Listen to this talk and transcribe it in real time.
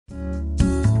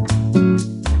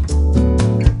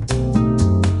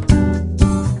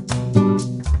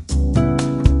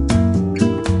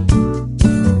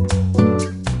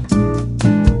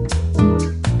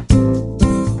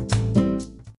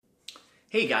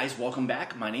guys, welcome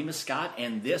back. My name is Scott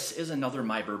and this is another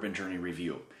My Bourbon Journey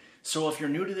review. So if you're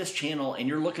new to this channel and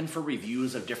you're looking for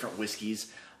reviews of different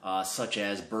whiskeys, such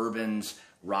as bourbons,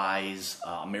 ryes,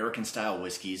 American style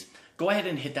whiskeys, go ahead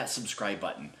and hit that subscribe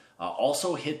button.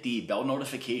 Also hit the bell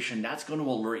notification. That's going to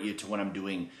alert you to when I'm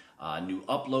doing new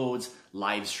uploads,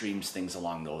 live streams, things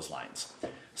along those lines.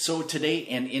 So today,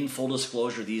 and in full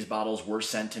disclosure, these bottles were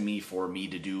sent to me for me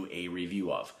to do a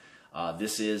review of.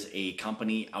 This is a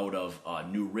company out of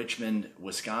New Richmond,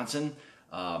 Wisconsin.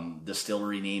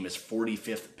 Distillery name is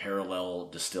 45th Parallel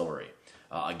Distillery.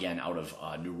 Again, out of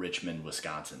New Richmond,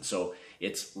 Wisconsin. So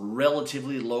it's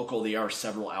relatively local. They are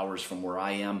several hours from where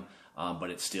I am, but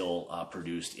it's still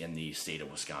produced in the state of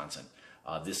Wisconsin.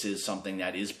 This is something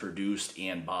that is produced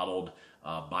and bottled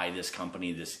by this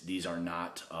company. These are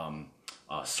not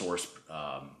sourced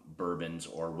bourbons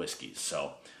or whiskeys.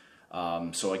 So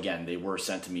again, they were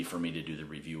sent to me for me to do the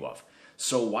review of.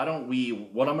 So what I'm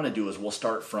going to do is we'll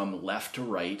start from left to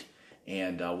right,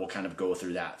 and we'll kind of go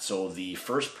through that. So the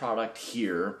first product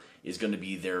here is going to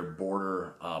be their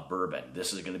Border Bourbon.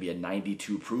 This is going to be a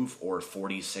 92 proof or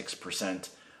 46%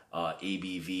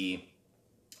 ABV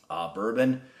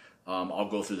bourbon. I'll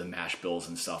go through the mash bills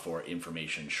and stuff or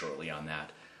information shortly on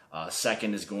that.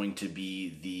 Second is going to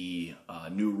be the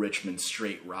New Richmond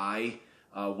Straight Rye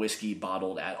whiskey,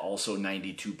 bottled at also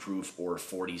 92 proof or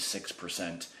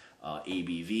 46%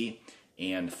 ABV.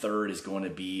 And third is going to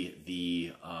be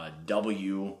the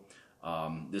W.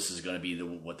 This is going to be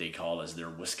what they call as their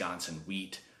Wisconsin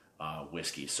wheat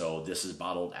whiskey. So this is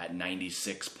bottled at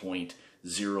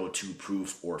 96.02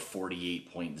 proof or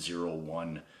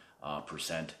 48.01%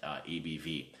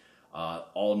 ABV.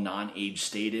 All non-age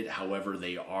stated. However,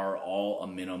 they are all a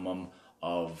minimum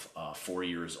of 4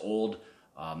 years old.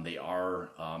 They are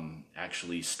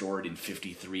actually stored in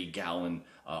 53-gallon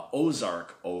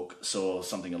Ozark oak, so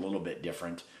something a little bit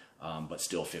different, but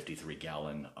still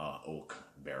 53-gallon oak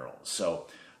barrels. So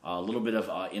a little bit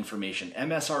of information.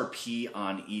 MSRP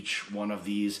on each one of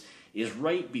these is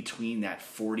right between that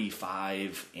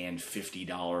 $45 and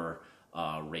 $50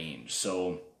 range.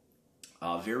 So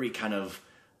very kind of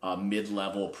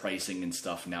mid-level pricing and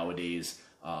stuff nowadays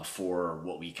for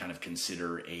what we kind of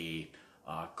consider a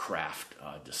craft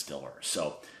distiller.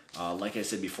 So like I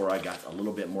said before, I got a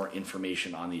little bit more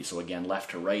information on these. So again,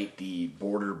 left to right, the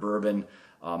Border Bourbon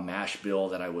mash bill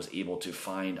that I was able to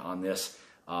find on this.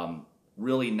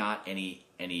 Really not any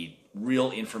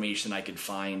real information I could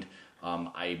find.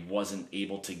 I wasn't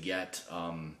able to get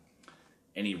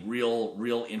any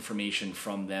real information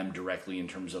from them directly in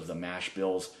terms of the mash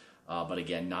bills. But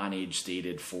again, non-age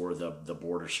stated for the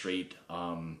Border Straight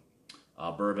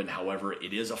bourbon. However,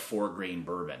 it is a 4-grain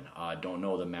bourbon. Don't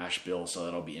know the mash bill, so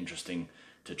that'll be interesting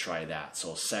to try that.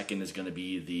 So second is going to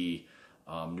be the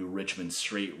New Richmond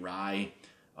Straight Rye.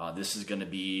 This is going to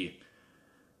be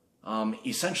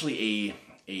essentially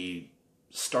a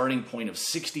starting point of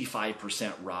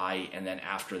 65% rye, and then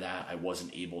after that I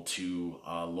wasn't able to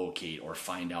locate or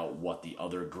find out what the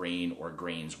other grain or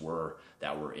grains were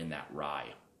that were in that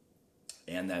rye.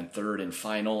 And then third and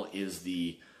final is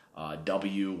the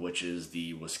W, which is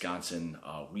the Wisconsin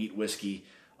wheat whiskey,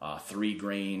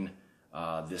 3-grain.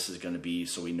 This is going to be,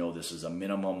 so we know this is a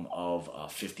minimum of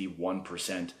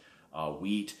 51%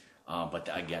 wheat, but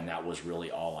again, that was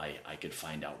really all I could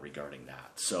find out regarding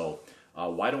that. So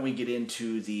why don't we get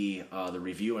into the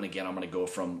review? And again, I'm going to go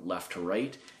from left to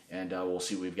right, and we'll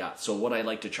see what we've got. So what I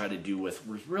like to try to do with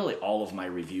really all of my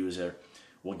reviews are,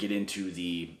 we'll get into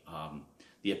the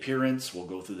appearance, we'll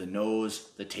go through the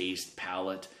nose, the taste,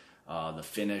 palate, the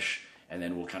finish, and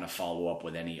then we'll kind of follow up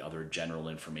with any other general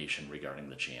information regarding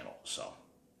the channel. So,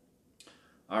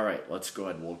 all right, let's go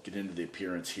ahead. We'll get into the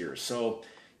appearance here. So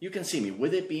you can see me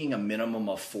with it being a minimum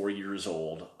of 4 years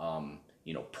old.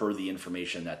 You know, per the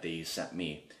information that they sent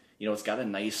me, you know, it's got a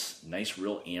nice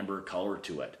real amber color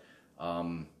to it.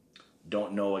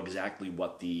 Don't know exactly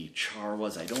what the char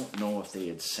was. I don't know if they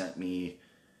had sent me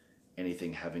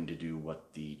anything having to do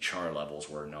what the char levels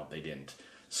were. No, they didn't.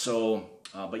 So,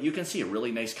 but you can see a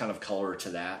really nice kind of color to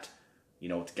that. You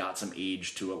know, it's got some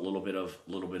age to it, a little bit of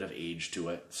age to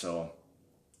it. So,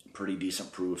 pretty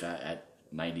decent proof at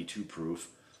 92 proof.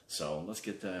 So let's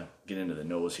get into the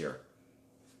nose here.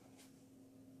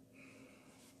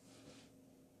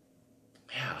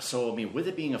 Yeah, so I mean, with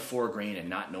it being a 4-grain and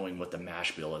not knowing what the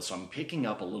mash bill is, so I'm picking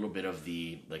up a little bit of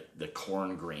the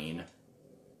corn grain.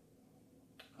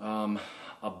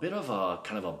 A bit of a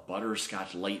kind of a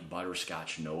butterscotch, light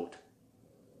butterscotch note.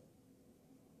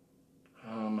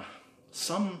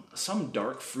 Some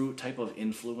dark fruit type of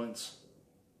influence.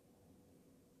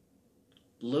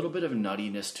 A little bit of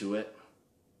nuttiness to it.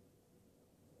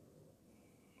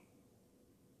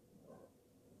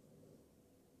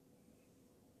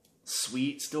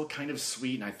 sweet, still kind of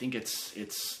sweet, and I think it's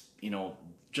you know,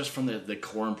 just from the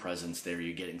corn presence there,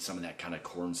 you're getting some of that kind of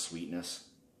corn sweetness.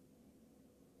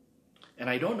 And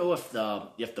I don't know if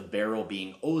the barrel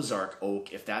being Ozark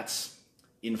oak, if that's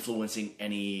influencing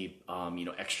any you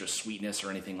know, extra sweetness or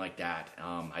anything like that.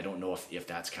 I don't know if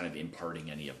that's kind of imparting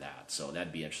any of that. So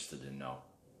that'd be interested to know.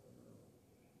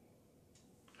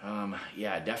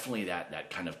 Yeah, definitely that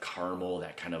kind of caramel,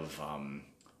 that kind of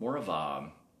more of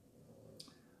a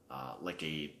like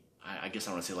a, I guess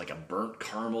I want to say like a burnt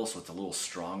caramel, so it's a little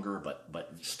stronger,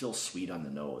 but still sweet on the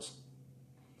nose.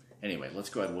 Anyway, let's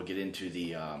go ahead. We'll get into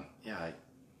the yeah.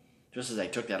 Just as I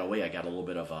took that away, I got a little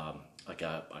bit of like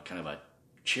a kind of a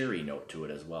cherry note to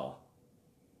it as well.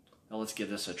 Now let's give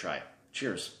this a try.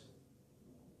 Cheers.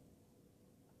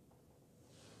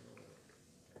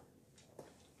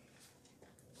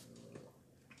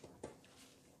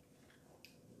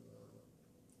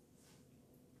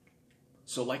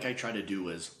 So like I try to do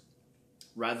is,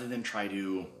 rather than try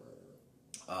to,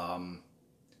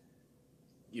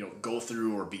 you know, go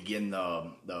through or begin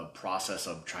the process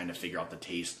of trying to figure out the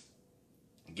taste,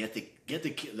 get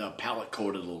the palate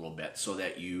coated a little bit so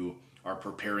that you are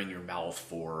preparing your mouth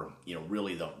for, you know,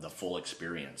 really the full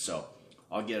experience. So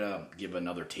I'll give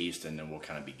another taste, and then we'll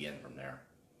kind of begin from there.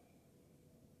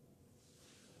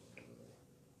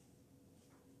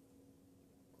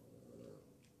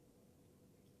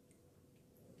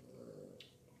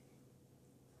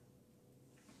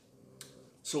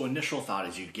 So initial thought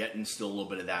is you getting still a little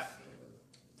bit of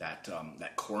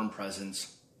that corn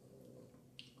presence.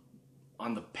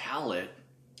 On the palate,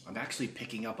 I'm actually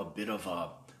picking up a bit of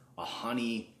a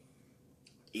honey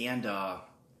and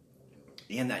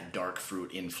that dark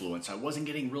fruit influence. I wasn't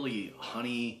getting really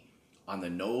honey on the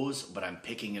nose, but I'm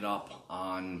picking it up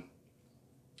on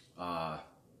the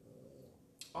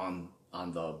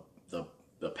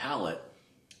palate,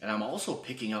 and I'm also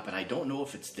picking up, and I don't know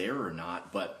if it's there or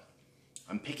not, but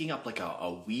I'm picking up like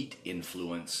a wheat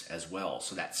influence as well.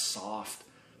 So that soft,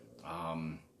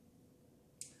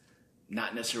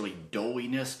 not necessarily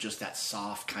doughiness, just that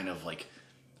soft kind of like,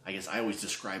 I guess I always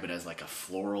describe it as like a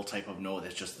floral type of note.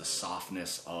 That's just the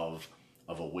softness of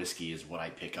a whiskey is what I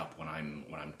pick up when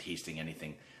I'm tasting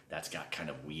anything that's got kind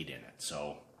of wheat in it.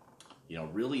 So, you know,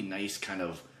 really nice kind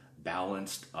of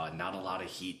balanced, not a lot of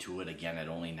heat to it. Again, at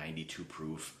only 92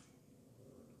 proof.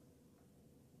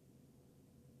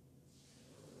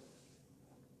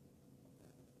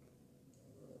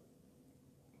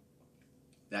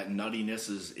 That nuttiness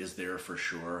is there for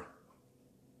sure.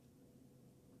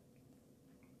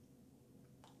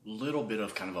 Little bit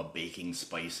of kind of a baking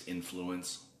spice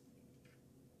influence.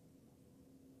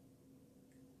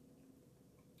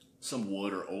 Some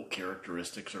wood or oak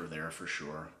characteristics are there for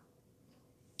sure.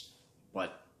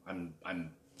 But I'm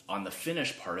on the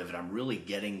finish part of it, I'm really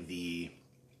getting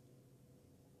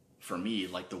for me,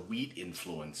 like the wheat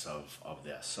influence of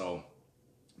this. So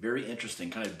very interesting,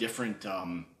 kind of different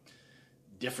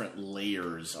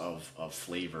layers of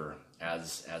flavor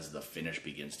as the finish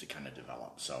begins to kind of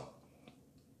develop. So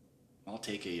I'll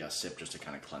take a sip just to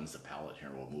kind of cleanse the palate here.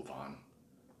 We'll move on.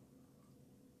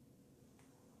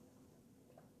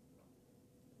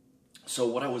 So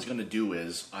what I was going to do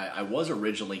is I was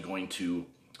originally going to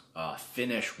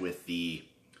finish with the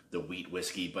wheat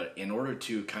whiskey, but in order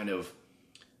to kind of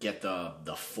get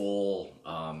the full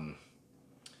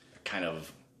kind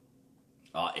of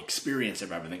experience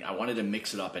of everything, I wanted to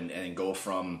mix it up and go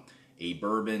from a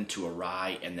bourbon to a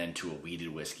rye and then to a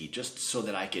wheated whiskey, just so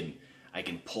that I can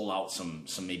pull out some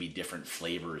maybe different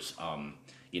flavors.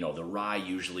 You know, the rye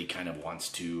usually kind of wants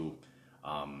to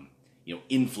you know,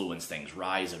 influence things.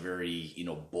 Rye is a very, you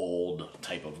know, bold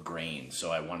type of grain,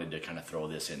 so I wanted to kind of throw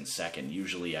this in second.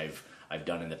 Usually I've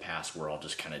done in the past where I'll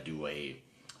just kind of do a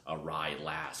rye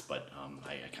last, but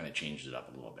I kind of changed it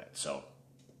up a little bit. So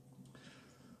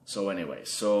anyway,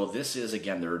 so this is,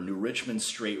 again, their New Richmond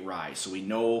Straight Rye. So we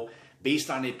know, based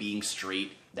on it being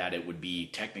straight, that it would be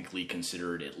technically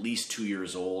considered at least 2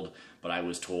 years old, but I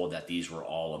was told that these were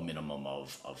all a minimum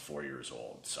of 4 years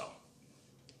old.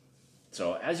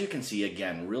 So as you can see,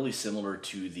 again, really similar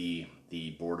to the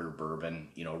Border Bourbon,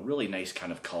 you know, really nice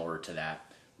kind of color to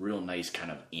that, real nice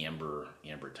kind of amber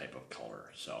type of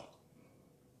color. So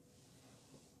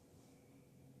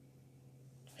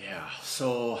yeah,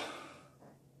 so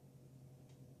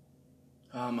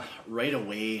right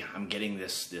away I'm getting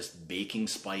this baking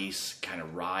spice kind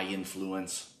of rye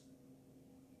influence.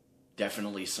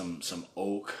 Definitely some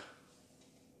oak.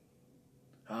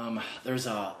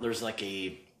 There's like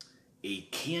a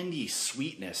candy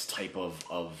sweetness type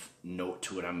of note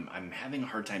to it. I'm having a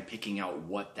hard time picking out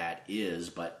what that is,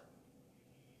 but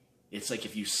it's like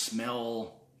if you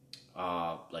smell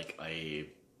like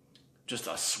just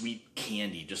a sweet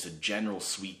candy, just a general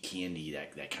sweet candy,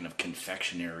 that kind of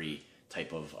confectionery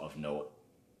type of note.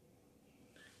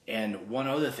 And one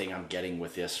other thing I'm getting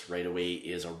with this right away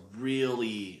is a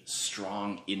really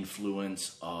strong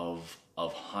influence of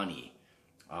honey.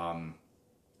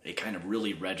 It kind of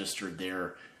really registered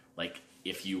there, like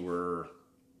if you were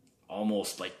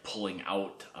almost like pulling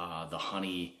out the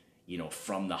honey, you know,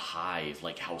 from the hive,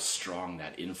 like how strong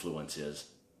that influence is.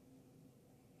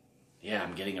 Yeah,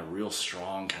 I'm getting a real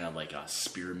strong kind of like a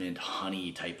spearmint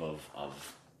honey type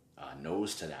of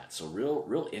nose to that. So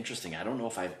real interesting. I don't know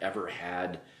if I've ever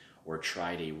had or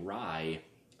tried a rye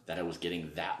that I was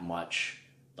getting that much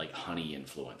like honey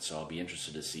influence. So I'll be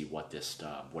interested to see what this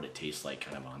what it tastes like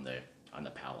kind of on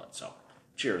the palate. So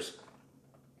cheers.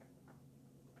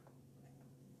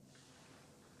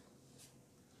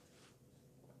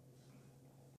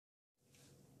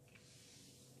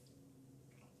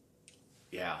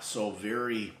 Yeah, so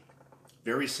very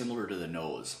similar to the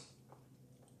nose.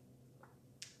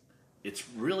 It's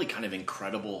really kind of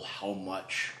incredible how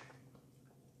much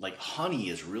like honey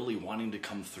is really wanting to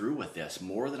come through with this,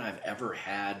 more than I've ever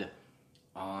had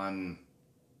on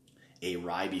a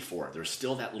rye before. There's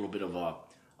still that little bit of a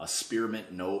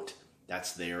spearmint note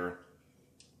that's there,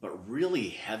 but really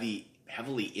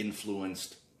heavily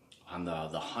influenced on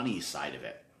the honey side of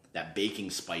it. That baking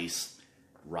spice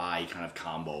rye kind of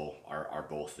combo are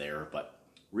both there, but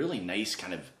really nice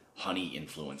kind of honey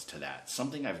influence to that.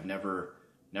 Something I've never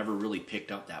really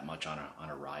picked up that much on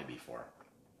a rye before.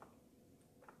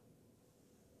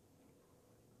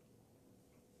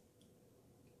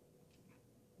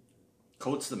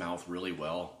 Coats the mouth really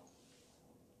well.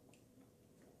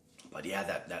 But yeah,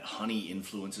 that honey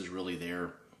influence is really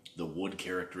there. The wood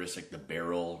characteristic, the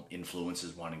barrel influence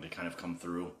is wanting to kind of come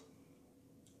through.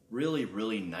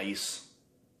 Really nice,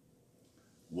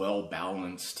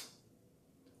 well-balanced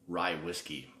rye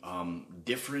whiskey.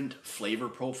 Different flavor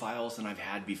profiles than I've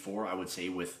had before, I would say,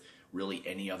 with really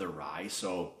any other rye.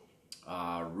 So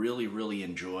really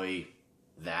enjoy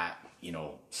that, you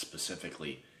know,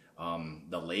 specifically.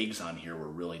 The legs on here were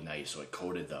really nice, so it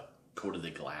coated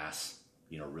the glass,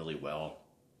 you know, really well.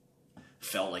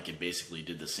 Felt like it basically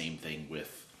did the same thing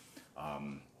with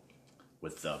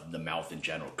the mouth in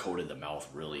general. Coated the mouth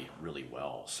really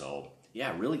well. So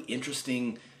yeah, really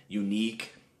interesting,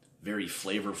 unique, very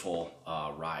flavorful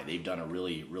rye. They've done a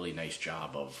really nice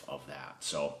job of that.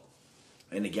 So,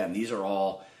 and again, these are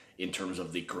all in terms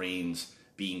of the grains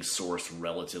being sourced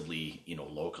relatively, you know,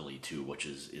 locally too, which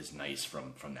is nice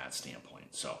from that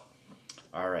standpoint. So,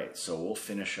 all right, so we'll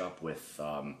finish up with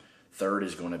third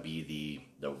is going to be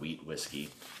the wheat whiskey,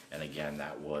 and again,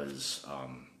 that was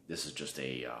this is just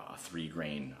a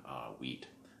 3-grain wheat.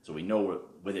 So we know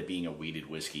with it being a wheated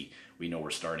whiskey, we know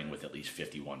we're starting with at least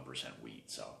 51% wheat.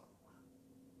 So.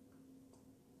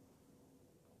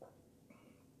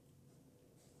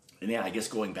 And yeah, I guess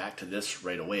going back to this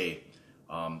right away,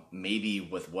 maybe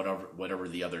with whatever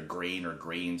the other grain or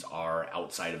grains are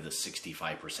outside of the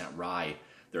 65% rye,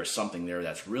 there's something there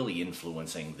that's really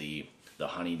influencing the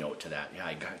honey note to that. Yeah,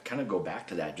 I kind of go back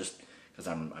to that just because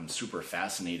I'm super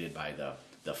fascinated by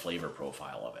the flavor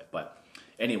profile of it. But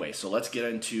anyway, so let's get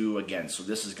into, again, so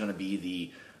this is going to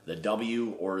be the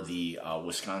W, or the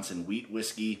Wisconsin wheat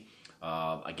whiskey.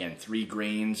 Again, 3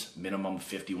 grains, minimum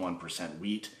 51%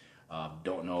 wheat.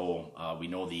 Don't know, we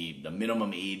know the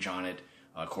minimum age on it,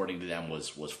 according to them, was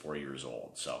 4 years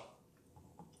old. So,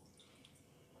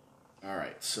 all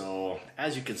right, so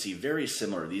as you can see, very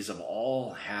similar. These have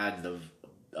all had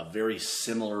a very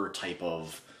similar type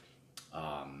of,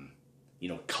 you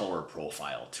know, color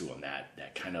profile to them.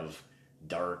 That kind of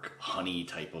dark honey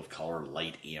type of color,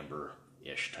 light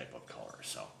amber-ish type of color.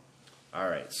 So, all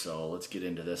right, so let's get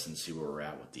into this and see where we're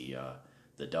at with the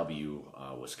W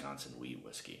Wisconsin wheat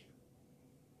whiskey.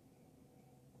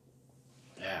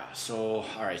 Yeah, so,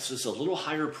 all right, so it's a little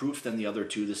higher proof than the other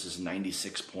two. This is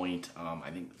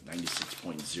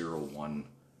 96.01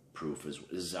 proof,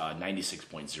 is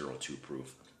 96.02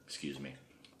 proof, excuse me.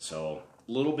 So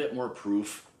a little bit more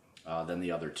proof than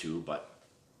the other two, but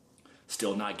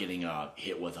still not getting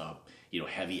hit with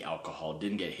heavy alcohol.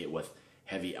 Didn't get hit with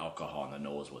heavy alcohol on the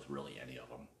nose with really any of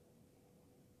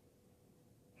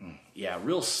them. Yeah,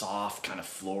 real soft, kind of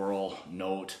floral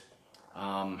note.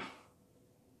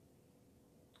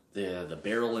 The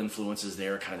barrel influences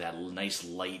there, kind of that nice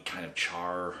light kind of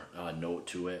char note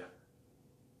to it.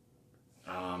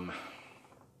 A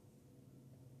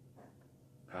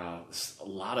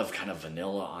lot of kind of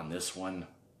vanilla on this one.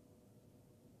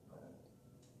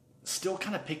 Still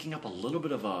kind of picking up a little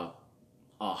bit of a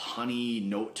honey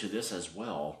note to this as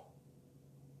well.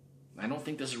 I don't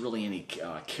think there's really any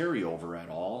carryover at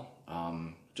all.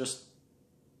 Just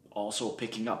also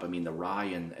picking up, I mean, the rye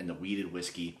and the wheated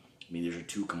whiskey, I mean, these are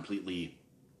two completely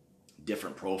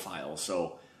different profiles.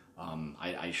 So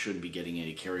I shouldn't be getting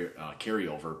any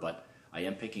carryover, but I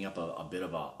am picking up a bit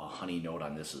of a honey note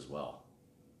on this as well.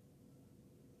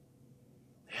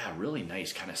 Yeah, really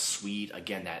nice, kind of sweet.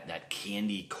 Again, that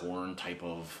candy corn type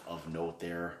of note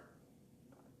there.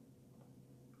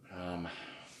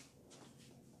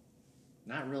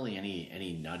 Not really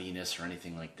any nuttiness or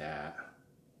anything like that.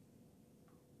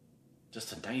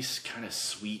 Just a nice kind of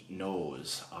sweet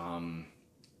nose.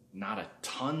 Not a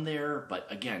ton there, but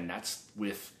again, that's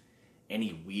with any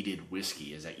wheated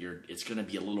whiskey, is that it's going to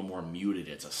be a little more muted.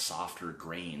 It's a softer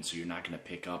grain, so you're not going to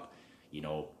pick up,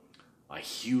 a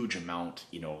huge amount,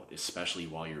 especially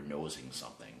while you're nosing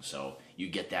something. So you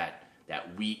get that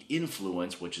wheat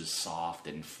influence, which is soft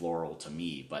and floral to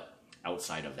me, but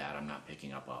outside of that, I'm not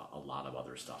picking up a lot of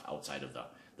other stuff outside of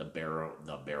the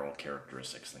barrel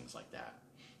characteristics, things like that.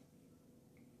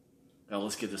 Now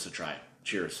let's give this a try.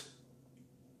 Cheers.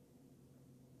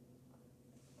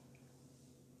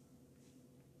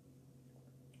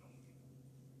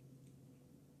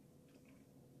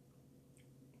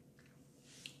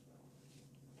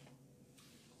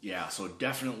 Yeah, so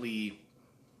definitely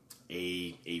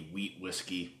a wheat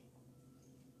whiskey.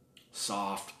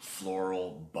 Soft,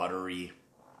 floral, buttery.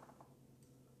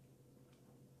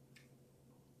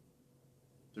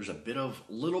 There's a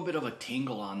little bit of a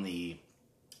tingle on the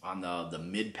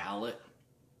mid palate.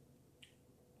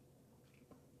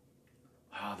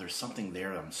 There's something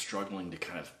there I'm struggling to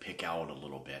kind of pick out a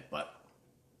little bit, but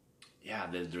yeah,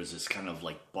 there's this kind of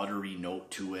like buttery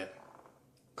note to it.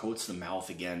 Coats the mouth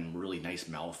again, really nice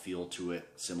mouthfeel to it,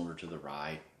 similar to the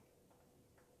rye.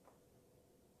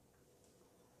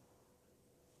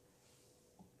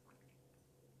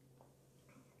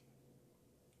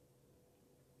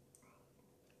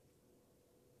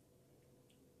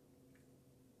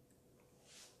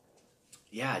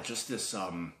 Yeah, just this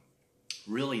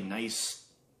really nice,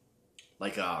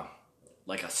 like a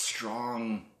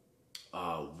strong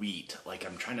wheat. Like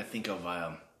I'm trying to think of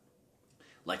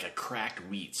like a cracked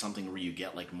wheat, something where you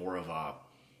get like more of a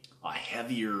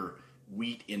heavier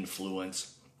wheat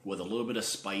influence with a little bit of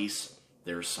spice.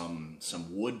 There's some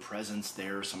wood presence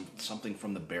there, something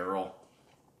from the barrel.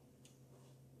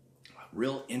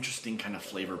 Real interesting kind of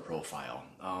flavor profile.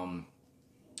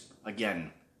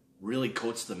 Again, really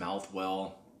coats the mouth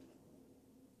well.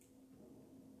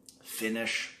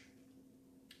 Finish,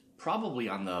 probably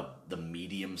on the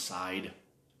medium side.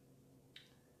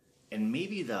 And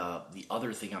maybe the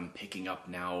other thing I'm picking up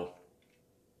now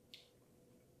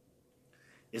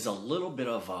is a little bit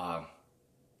of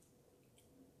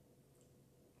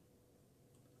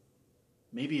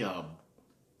maybe a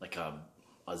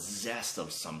zest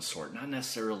of some sort, not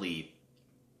necessarily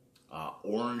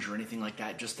orange or anything like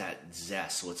that, just that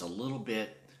zest. So it's a little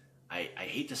bit, I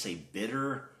hate to say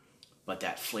bitter, but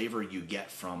that flavor you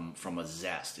get from a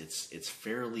zest. It's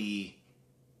fairly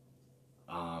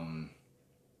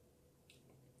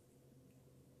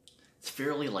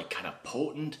like kind of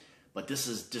potent, but this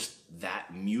is just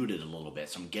that muted a little bit.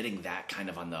 So I'm getting that kind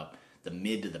of on the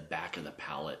mid to the back of the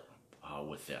palate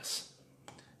with this.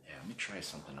 Yeah, let me try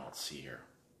something else. See here.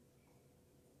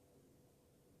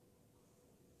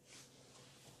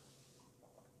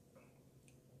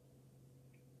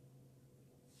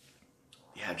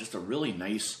 Yeah, just a really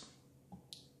nice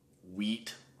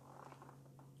wheat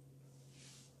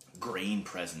grain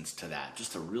presence to that.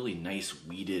 Just a really nice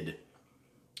wheated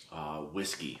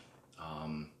whiskey.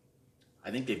 I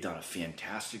think they've done a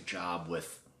fantastic job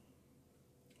with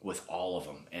all of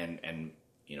them, and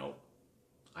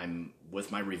I'm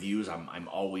with my reviews. I'm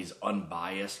always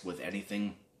unbiased with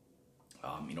anything.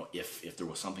 If there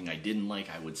was something I didn't like,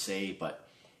 I would say, but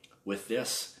with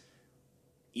this,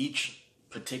 each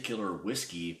particular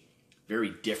whiskey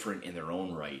very different in their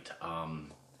own right.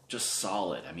 Just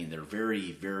solid. I mean, they're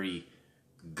very, very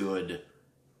good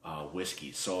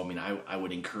whiskeys. So, I mean, I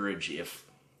would encourage, if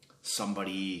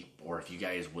somebody, or if you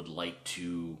guys would like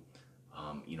to,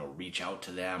 reach out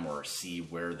to them or see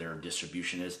where their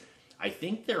distribution is. I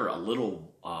think they're a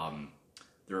little,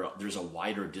 there's a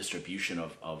wider distribution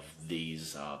of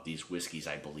these whiskeys,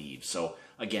 I believe. So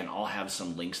again, I'll have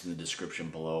some links in the description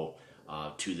below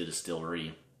to the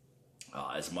distillery,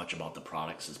 as much about the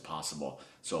products as possible.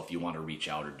 So if you want to reach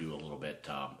out or do a little bit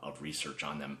of research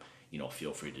on them,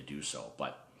 feel free to do so.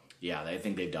 But yeah, I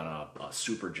think they've done a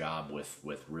super job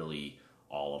with really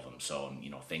all of them. So,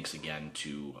 thanks again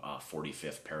to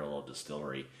 45th Parallel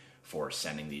Distillery for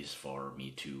sending these for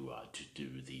me to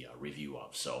do the review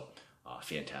of. So,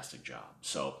 fantastic job.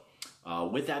 So,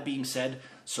 with that being said,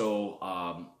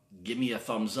 give me a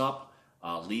thumbs up,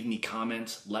 leave me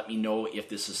comments, let me know if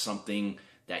this is something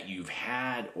that you've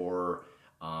had or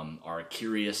are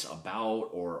curious about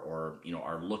or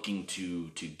are looking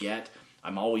to get.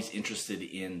 I'm always interested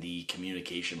in the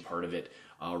communication part of it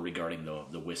regarding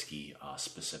the whiskey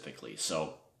specifically.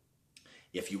 So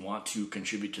if you want to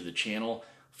contribute to the channel,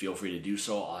 feel free to do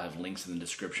so. I'll have links in the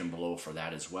description below for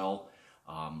that as well.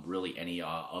 Really any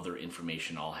other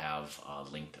information I'll have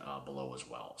linked below as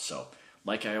well. So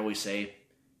like I always say,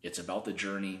 it's about the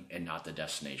journey and not the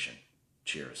destination.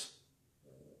 Cheers.